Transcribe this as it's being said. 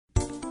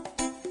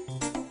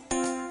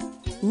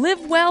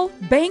Live well,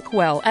 bank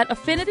well at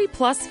Affinity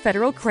Plus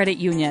Federal Credit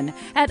Union.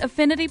 At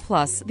Affinity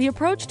Plus, the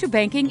approach to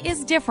banking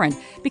is different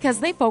because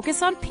they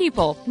focus on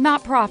people,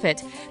 not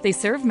profit. They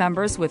serve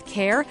members with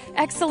care,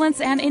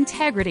 excellence, and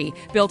integrity,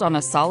 built on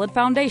a solid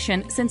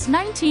foundation since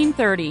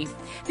 1930.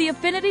 The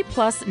Affinity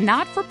Plus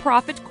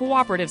not-for-profit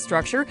cooperative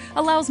structure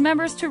allows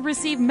members to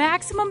receive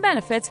maximum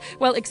benefits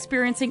while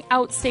experiencing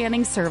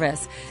outstanding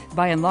service.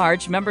 By and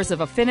large, members of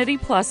Affinity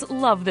Plus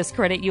love this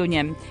credit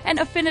union, and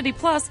Affinity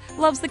Plus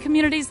loves the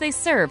communities they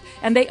serve,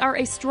 and they are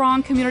a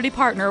strong community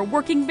partner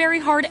working very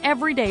hard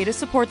every day to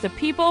support the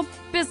people,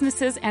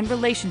 businesses, and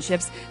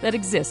relationships that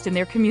exist in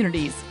their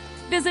communities.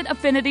 Visit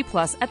Affinity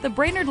Plus at the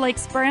Brainerd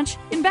Lakes branch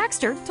in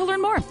Baxter to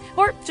learn more,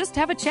 or just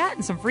have a chat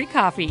and some free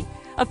coffee.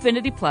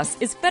 Affinity Plus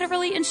is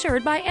federally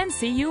insured by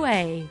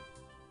NCUA.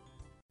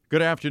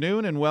 Good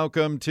afternoon and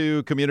welcome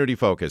to Community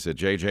Focus at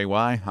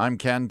JJY. I'm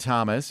Ken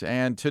Thomas,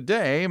 and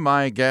today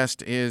my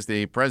guest is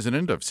the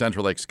president of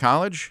Central Lakes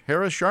College,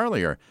 Hara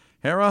Charlier.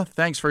 Hara,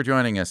 thanks for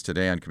joining us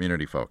today on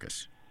Community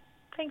Focus.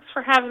 Thanks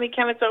for having me,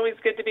 Ken. It's always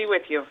good to be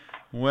with you.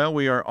 Well,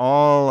 we are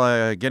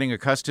all getting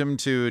accustomed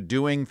to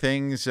doing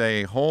things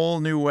a whole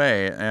new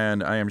way,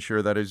 and I am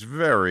sure that is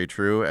very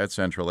true at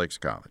Central Lakes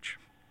College.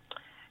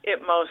 It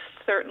most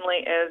certainly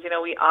is. You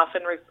know, we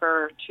often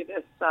refer to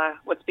this,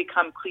 what's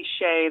become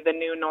cliche, the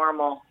new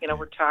normal. You know,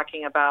 we're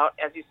talking about,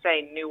 as you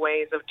say, new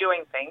ways of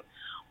doing things.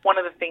 One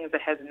of the things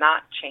that has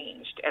not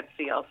changed at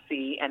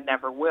CLC and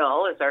never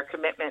will is our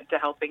commitment to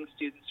helping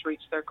students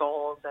reach their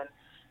goals and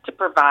to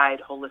provide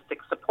holistic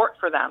support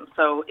for them.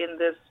 So in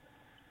this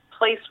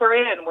place we're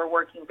in, we're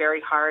working very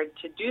hard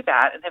to do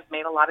that and have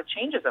made a lot of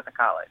changes at the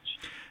college.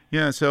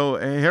 Yeah, so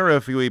Hara,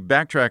 if we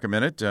backtrack a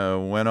minute,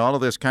 when all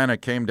of this kind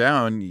of came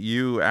down,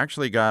 you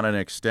actually got an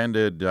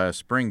extended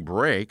spring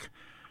break.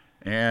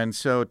 And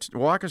so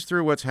walk us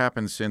through what's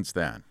happened since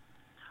then.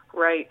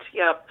 Right,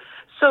 yep.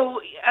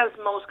 So as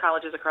most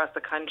colleges across the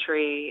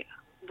country,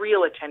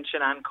 real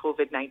attention on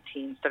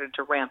COVID-19 started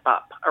to ramp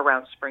up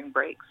around spring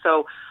break.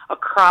 So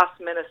across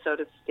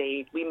Minnesota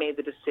State, we made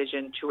the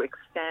decision to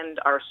extend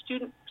our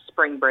student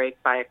spring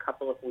break by a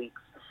couple of weeks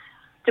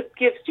to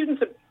give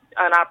students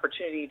an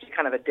opportunity to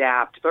kind of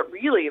adapt, but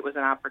really it was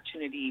an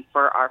opportunity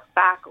for our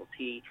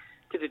faculty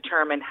to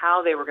determine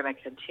how they were going to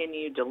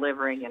continue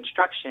delivering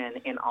instruction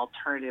in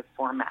alternative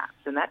formats.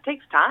 And that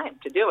takes time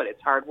to do it.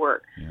 It's hard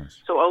work. Yes.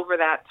 So over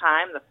that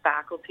time, the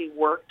faculty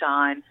worked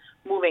on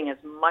moving as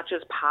much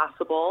as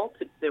possible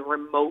to the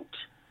remote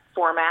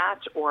format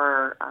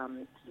or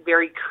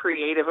very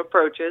creative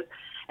approaches.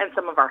 And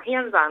some of our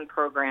hands-on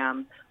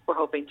programs we're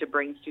hoping to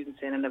bring students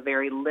in a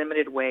very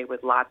limited way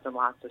with lots and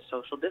lots of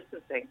social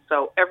distancing.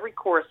 So every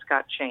course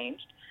got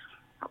changed.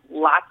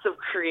 Lots of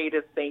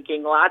creative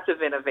thinking, lots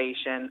of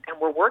innovation, and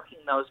we're working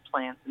those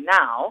plans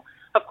now.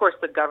 Of course,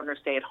 the governor's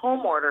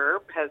stay-at-home order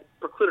has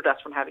precluded us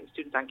from having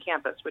students on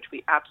campus, which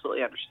we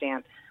absolutely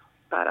understand.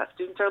 But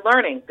students are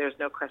learning. There's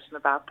no question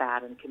about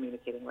that, and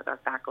communicating with our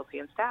faculty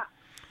and staff.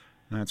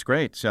 That's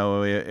great.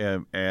 So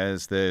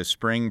as the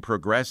spring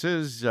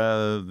progresses,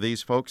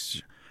 these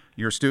folks,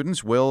 your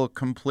students, will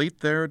complete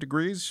their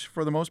degrees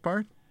for the most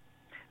part?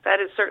 That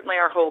is certainly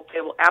our hope.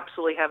 They will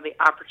absolutely have the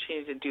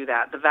opportunity to do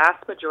that. The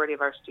vast majority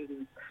of our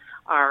students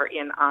are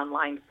in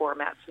online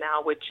formats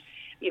now, which,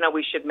 you know,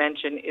 we should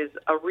mention is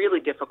a really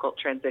difficult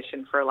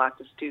transition for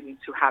lots of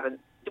students who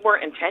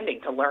weren't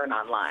intending to learn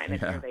online, and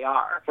here they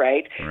are,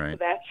 right? So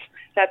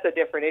that's a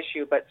different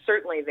issue, but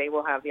certainly they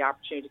will have the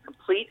opportunity to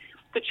complete.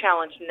 The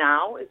challenge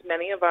now is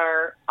many of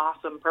our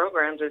awesome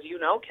programs, as you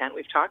know, Ken,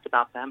 we've talked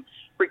about them,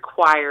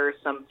 require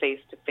some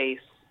face-to-face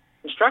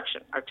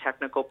instruction, our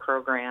technical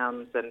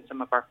programs and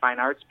some of our fine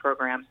arts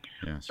programs.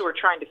 Yes. So we're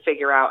trying to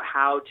figure out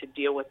how to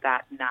deal with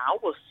that now.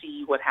 We'll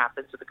see what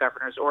happens with the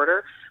governor's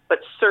order, but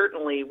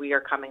certainly we are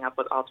coming up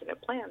with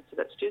alternate plans so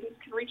that students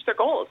can reach their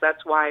goals.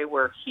 That's why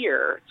we're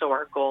here. So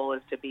our goal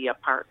is to be a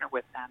partner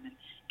with them and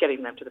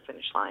getting them to the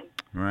finish line.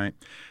 Right.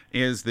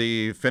 Is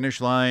the finish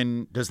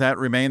line, does that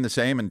remain the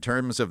same in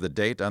terms of the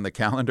date on the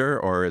calendar,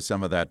 or has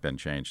some of that been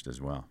changed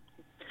as well?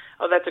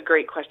 Oh, that's a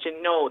great question.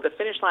 No, the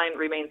finish line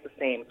remains the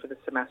same for the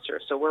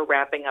semester. So we're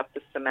wrapping up the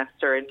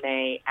semester in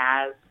May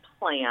as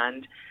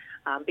planned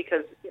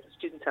because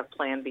students have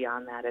planned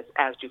beyond that,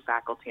 as do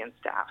faculty and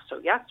staff.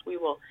 So yes, we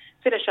will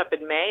finish up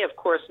in May. Of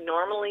course,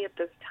 normally at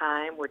this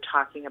time we're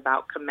talking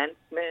about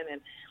commencement, and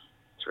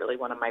it's really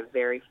one of my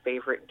very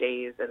favorite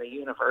days in the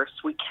universe.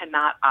 We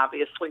cannot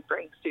obviously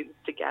bring students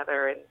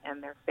together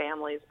and their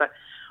families, but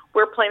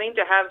we're planning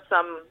to have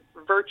some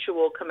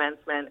virtual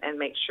commencement and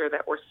make sure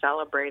that we're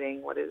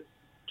celebrating what is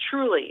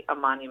truly a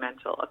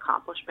monumental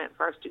accomplishment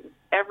for our students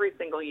every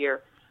single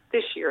year,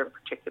 this year in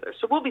particular.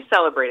 So we'll be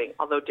celebrating,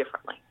 although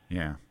differently.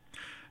 Yeah.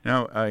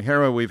 Now,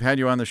 Hara, we've had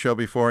you on the show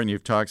before, and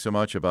you've talked so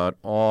much about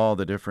all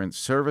the different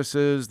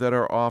services that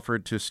are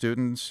offered to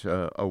students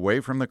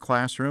away from the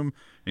classroom,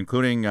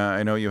 including,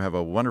 I know you have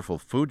a wonderful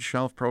food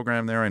shelf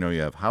program there. I know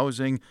you have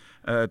housing.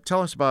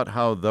 Tell us about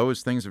how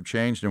those things have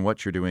changed and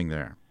what you're doing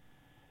there.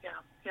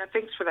 Yeah,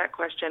 thanks for that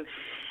question.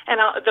 And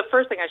the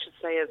first thing I should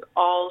say is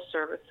all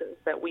services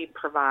that we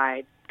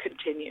provide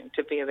continue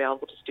to be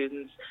available to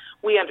students.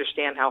 We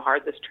understand how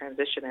hard this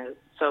transition is,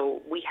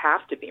 so we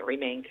have to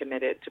remain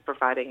committed to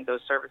providing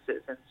those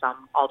services in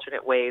some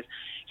alternate ways.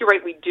 You're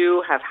right, we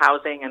do have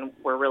housing, and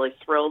we're really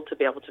thrilled to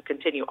be able to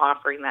continue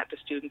offering that to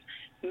students.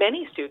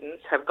 Many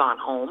students have gone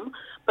home,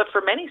 but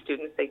for many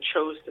students, they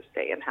chose to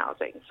stay in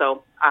housing.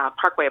 So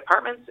Parkway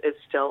Apartments is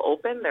still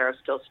open. There are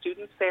still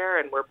students there,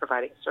 and we're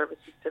providing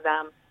services to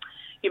them.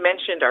 You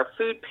mentioned our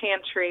food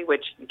pantry,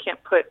 which you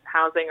can't put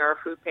housing or a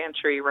food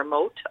pantry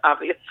remote,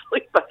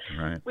 obviously, but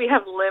Right. we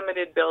have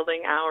limited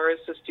building hours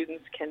so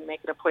students can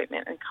make an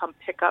appointment and come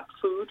pick up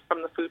food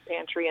from the food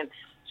pantry, and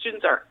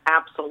students are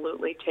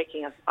absolutely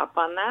taking us up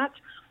on that.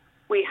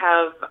 We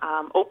have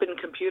open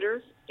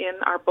computers in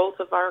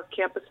both of our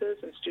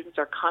campuses, and students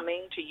are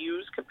coming to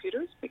use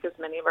computers because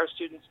many of our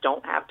students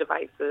don't have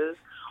devices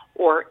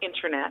or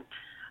internet,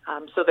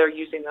 so they're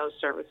using those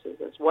services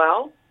as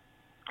well.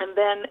 And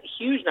then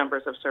huge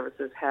numbers of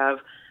services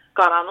have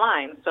gone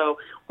online. So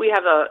we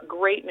have a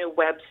great new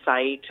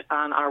website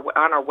on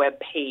our web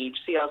page,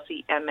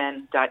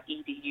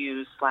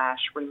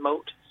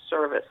 clcmn.edu/remote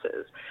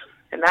services.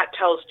 And that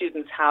tells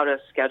students how to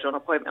schedule an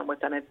appointment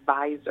with an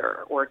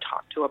advisor or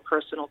talk to a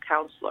personal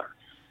counselor,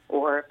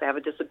 or if they have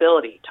a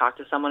disability, talk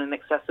to someone in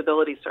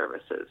accessibility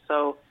services.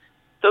 So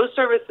those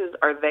services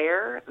are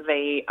there.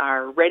 They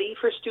are ready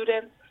for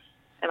students.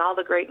 And all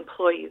the great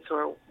employees who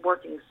are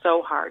working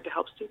so hard to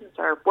help students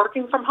are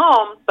working from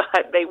home,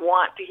 but they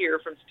want to hear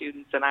from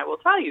students. And I will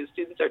tell you,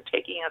 students are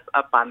taking us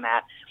up on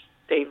that.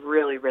 They've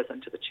really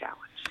risen to the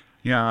challenge.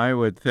 Yeah, I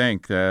would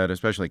think that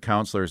especially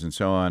counselors and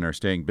so on are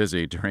staying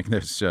busy during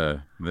this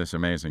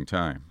amazing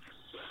time.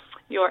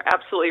 You're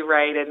absolutely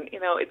right. And,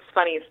 it's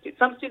funny.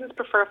 Some students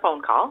prefer a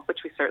phone call,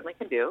 which we certainly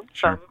can do.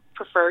 Sure. Some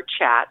prefer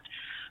chat.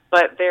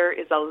 But there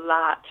is a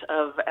lot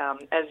of,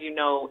 as you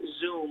know,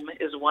 Zoom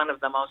is one of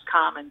the most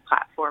common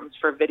platforms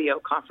for video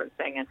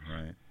conferencing. And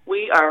Right.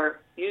 we are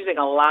using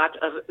a lot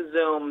of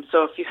Zoom.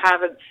 So if you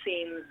haven't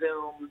seen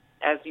Zoom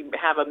as you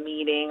have a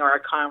meeting or a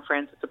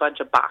conference, it's a bunch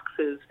of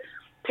boxes,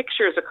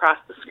 pictures across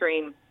the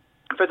screen.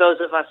 For those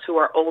of us who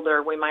are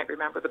older, we might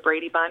remember the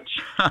Brady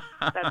Bunch.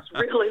 That's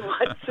really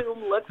what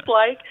Zoom looks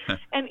like.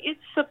 And it's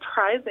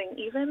surprising,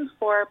 even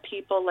for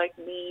people like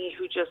me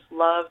who just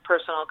love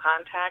personal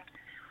contact.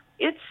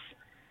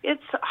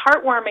 It's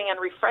heartwarming and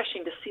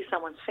refreshing to see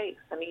someone's face.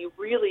 I mean, you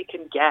really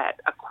can get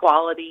a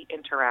quality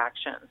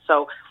interaction.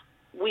 So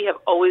we have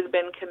always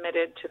been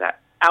committed to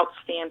that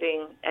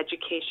outstanding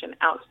education,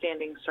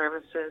 outstanding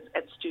services,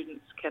 and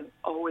students can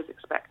always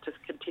expect to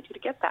continue to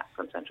get that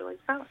from Central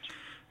Lakes College.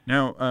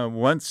 Now,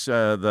 once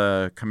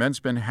the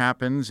commencement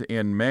happens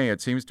in May, it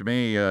seems to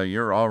me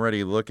you're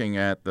already looking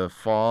at the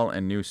fall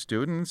and new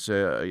students.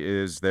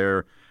 Is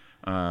there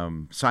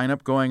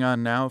sign-up going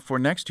on now for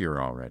next year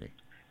already?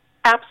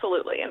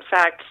 Absolutely. In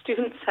fact,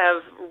 students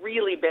have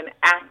really been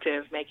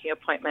active making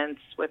appointments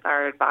with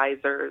our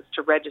advisors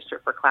to register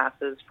for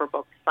classes for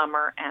both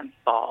summer and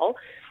fall.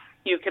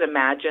 You can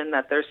imagine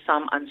that there's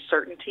some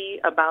uncertainty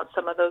about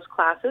some of those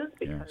classes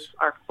because Yes.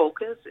 our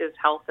focus is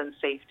health and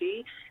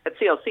safety at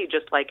CLC,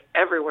 just like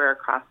everywhere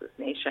across this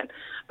nation.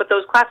 But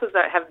those classes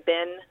that have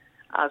been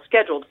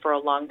scheduled for a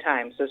long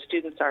time. So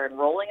students are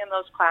enrolling in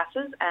those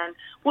classes, and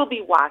we'll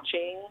be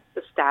watching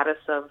the status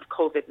of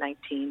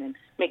COVID-19 and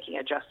making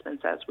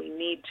adjustments as we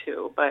need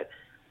to. But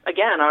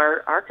again,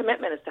 our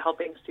commitment is to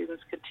helping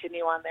students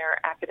continue on their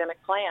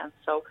academic plans.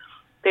 So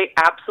they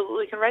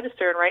absolutely can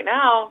register, and right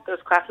now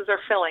those classes are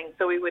filling.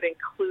 So we would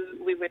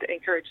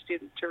encourage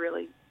students to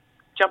really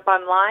jump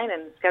online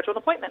and schedule an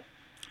appointment.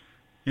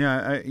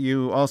 Yeah,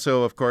 you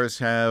also, of course,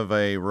 have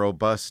a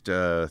robust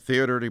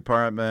theater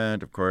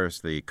department, of course,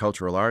 the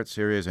cultural arts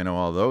series. I know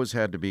all those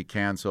had to be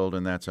canceled,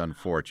 and that's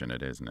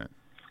unfortunate, isn't it?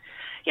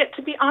 Yeah,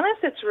 to be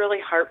honest, it's really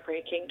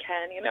heartbreaking,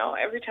 Ken.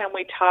 Every time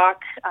we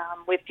talk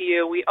with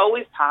you, we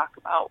always talk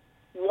about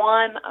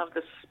one of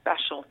the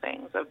special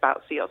things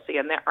about CLC,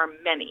 and there are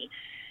many,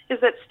 is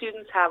that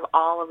students have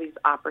all of these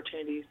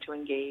opportunities to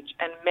engage,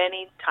 and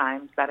many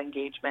times that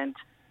engagement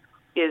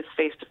is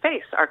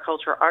face-to-face. Our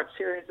cultural arts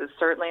series is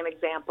certainly an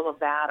example of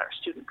that. Our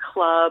student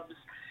clubs,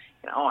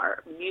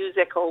 our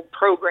musical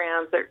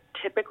programs, they're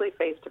typically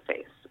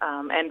face-to-face.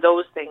 And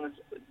those things,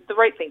 the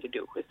right thing to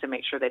do is to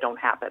make sure they don't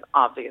happen,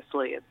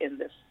 obviously, in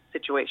this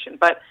situation.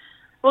 But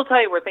we'll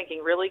tell you, we're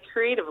thinking really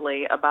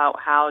creatively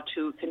about how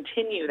to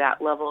continue that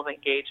level of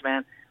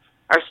engagement.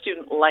 Our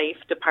student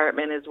life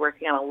department is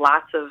working on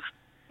lots of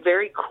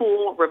very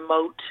cool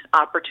remote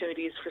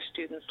opportunities for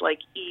students like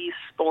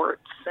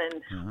e-sports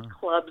and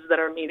clubs that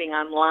are meeting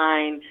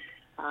online.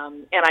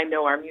 And I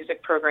know our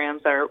music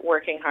programs are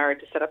working hard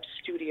to set up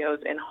studios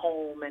in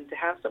home and to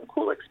have some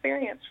cool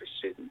experience for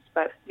students.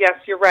 But yes,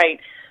 you're right.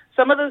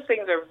 Some of those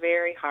things are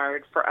very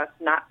hard for us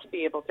not to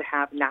be able to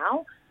have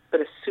now, but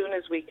as soon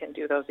as we can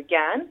do those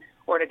again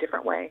or in a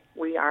different way,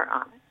 we are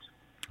on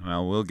it.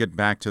 Well, we'll get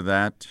back to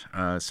that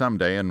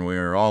someday, and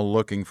we're all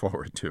looking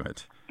forward to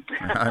it.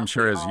 I'm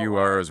sure as you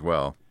are as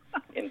well.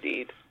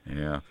 Indeed.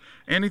 Yeah.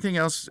 Anything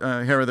else,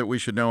 Hera, that we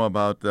should know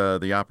about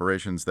the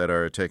operations that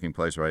are taking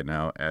place right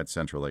now at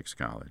Central Lakes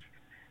College?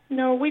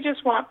 No, we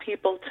just want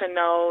people to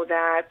know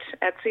that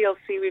at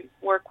CLC we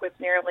work with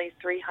nearly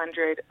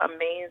 300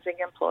 amazing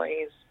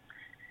employees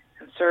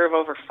and serve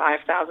over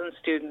 5,000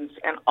 students,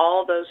 and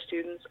all those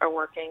students are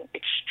working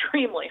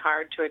extremely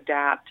hard to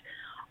adapt.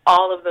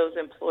 All of those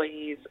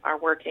employees are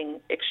working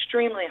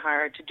extremely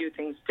hard to do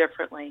things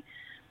differently.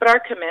 But our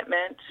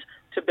commitment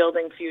to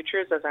building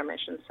futures, as our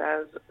mission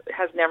says,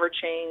 has never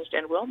changed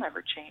and will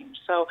never change.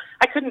 So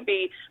I couldn't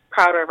be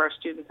prouder of our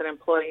students and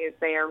employees.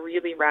 They are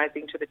really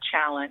rising to the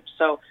challenge.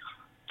 So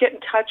get in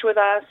touch with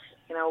us.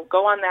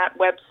 Go on that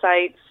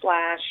website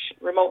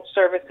 /remote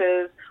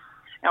services,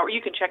 or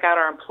you can check out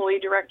our employee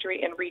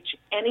directory and reach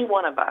any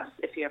one of us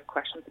if you have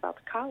questions about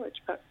the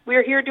college. But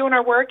we're here doing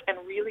our work and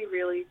really,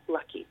 really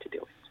lucky to do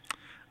it.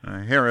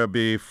 Hera,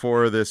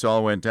 before this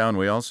all went down,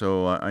 we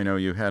also, I know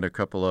you had a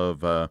couple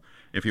of,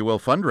 if you will,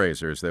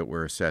 fundraisers that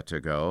were set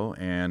to go.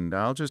 And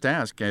I'll just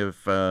ask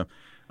if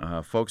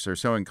folks are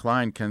so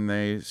inclined, can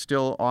they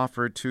still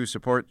offer to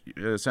support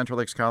Central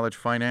Lakes College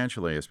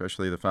financially,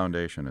 especially the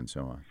foundation and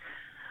so on?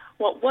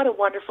 Well, what a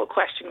wonderful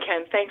question,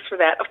 Ken. Thanks for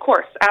that. Of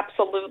course,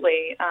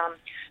 absolutely.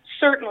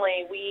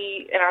 Certainly,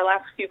 we, in our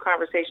last few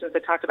conversations,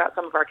 had talked about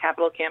some of our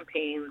capital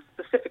campaigns,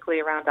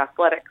 specifically around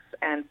athletics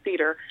and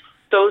theater.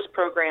 Those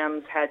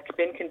programs had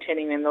been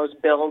continuing and those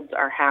builds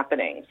are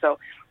happening. So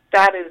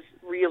that is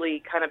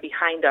really kind of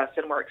behind us,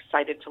 and we're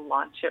excited to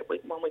launch it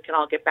when we can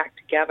all get back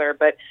together.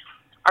 But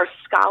our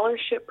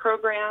scholarship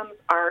programs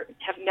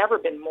have never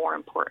been more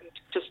important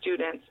to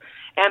students,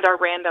 and our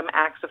Random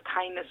Acts of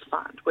Kindness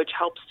Fund, which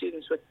helps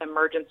students with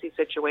emergency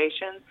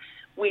situations.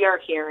 We are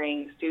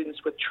hearing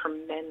students with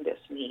tremendous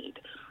need.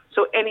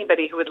 So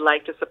anybody who would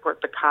like to support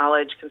the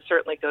college can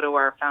certainly go to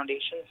our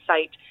foundation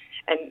site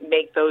and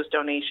make those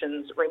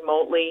donations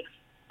remotely.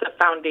 The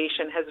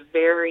foundation has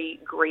very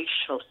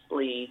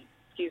graciously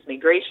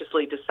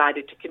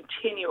decided to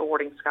continue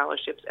awarding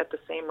scholarships at the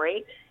same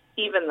rate,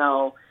 even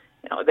though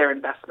their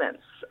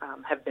investments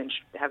have been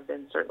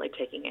certainly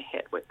taking a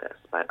hit with this.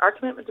 But our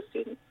commitment to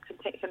students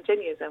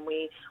continues, and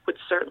we would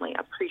certainly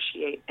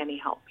appreciate any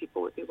help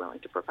people would be willing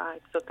to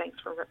provide. So thanks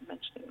for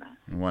mentioning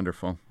that.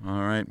 Wonderful.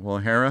 All right. Well,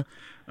 Hera,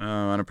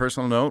 on a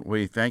personal note,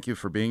 we thank you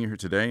for being here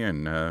today,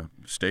 and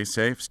stay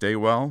safe, stay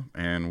well,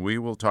 and we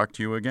will talk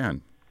to you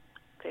again.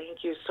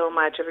 Thank you so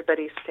much.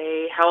 Everybody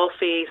stay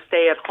healthy,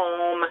 stay at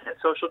home, and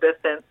social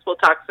distance. We'll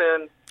talk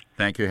soon.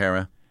 Thank you,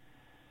 Hera.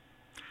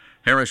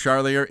 Hera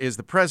Charlier is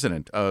the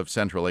president of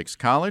Central Lakes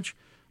College.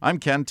 I'm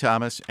Ken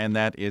Thomas, and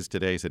that is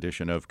today's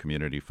edition of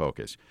Community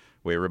Focus.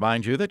 We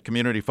remind you that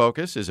Community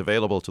Focus is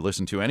available to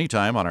listen to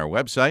anytime on our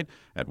website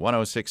at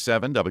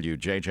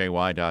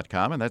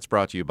 1067wjjy.com, and that's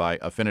brought to you by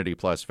Affinity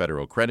Plus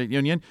Federal Credit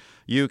Union.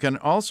 You can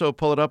also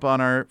pull it up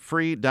on our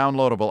free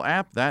downloadable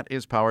app that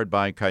is powered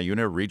by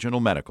Cuyuna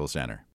Regional Medical Center.